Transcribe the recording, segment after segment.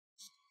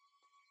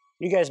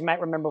You guys might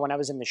remember when I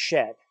was in the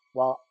shed.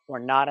 Well, we're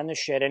not in the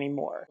shed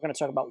anymore. We're going to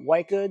talk about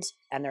white goods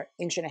and their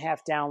 1.5"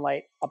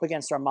 downlight up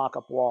against our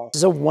mock-up wall. This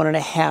is a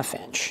 1.5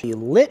 inch. The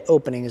lit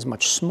opening is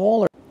much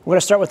smaller. We're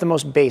going to start with the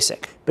most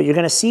basic, but you're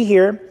going to see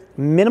here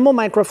minimal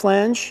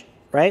microflange,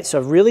 right? So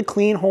a really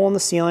clean hole in the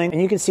ceiling.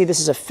 And you can see this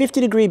is a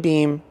 50-degree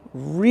beam,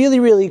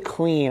 really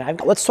clean.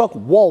 Let's talk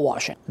wall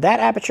washing.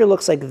 That aperture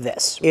looks like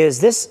this.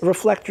 This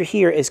reflector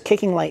here is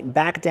kicking light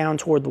back down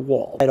toward the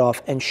wall. Light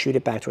off and shoot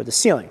it back toward the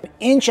ceiling.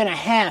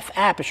 1.5"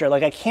 aperture,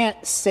 like I can't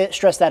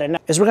stress that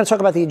enough. We're gonna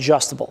talk about the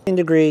adjustable.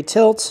 10-degree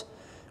tilt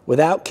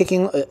without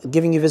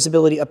giving you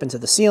visibility up into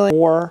the ceiling.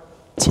 More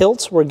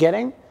tilt we're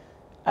getting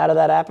out of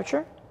that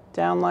aperture,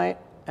 downlight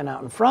and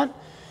out in front.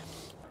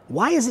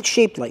 Why is it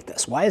shaped like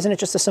this? Why isn't it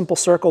just a simple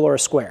circle or a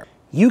square?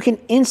 You can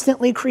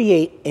instantly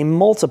create a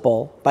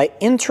multiple by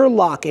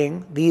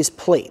interlocking these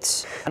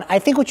plates. And I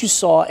think what you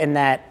saw in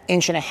that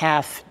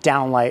 1.5"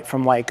 downlight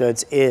from White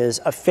Goods is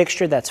a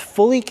fixture that's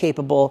fully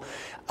capable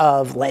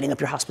of lighting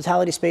up your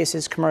hospitality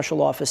spaces,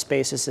 commercial office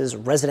spaces,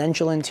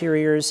 residential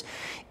interiors.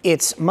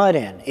 It's mud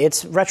in,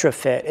 it's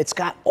retrofit, it's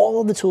got all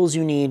of the tools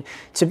you need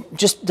to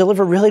just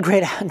deliver really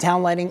great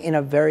downlighting in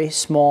a very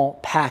small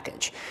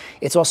package.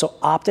 It's also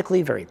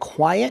optically very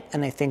quiet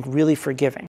and I think really forgiving.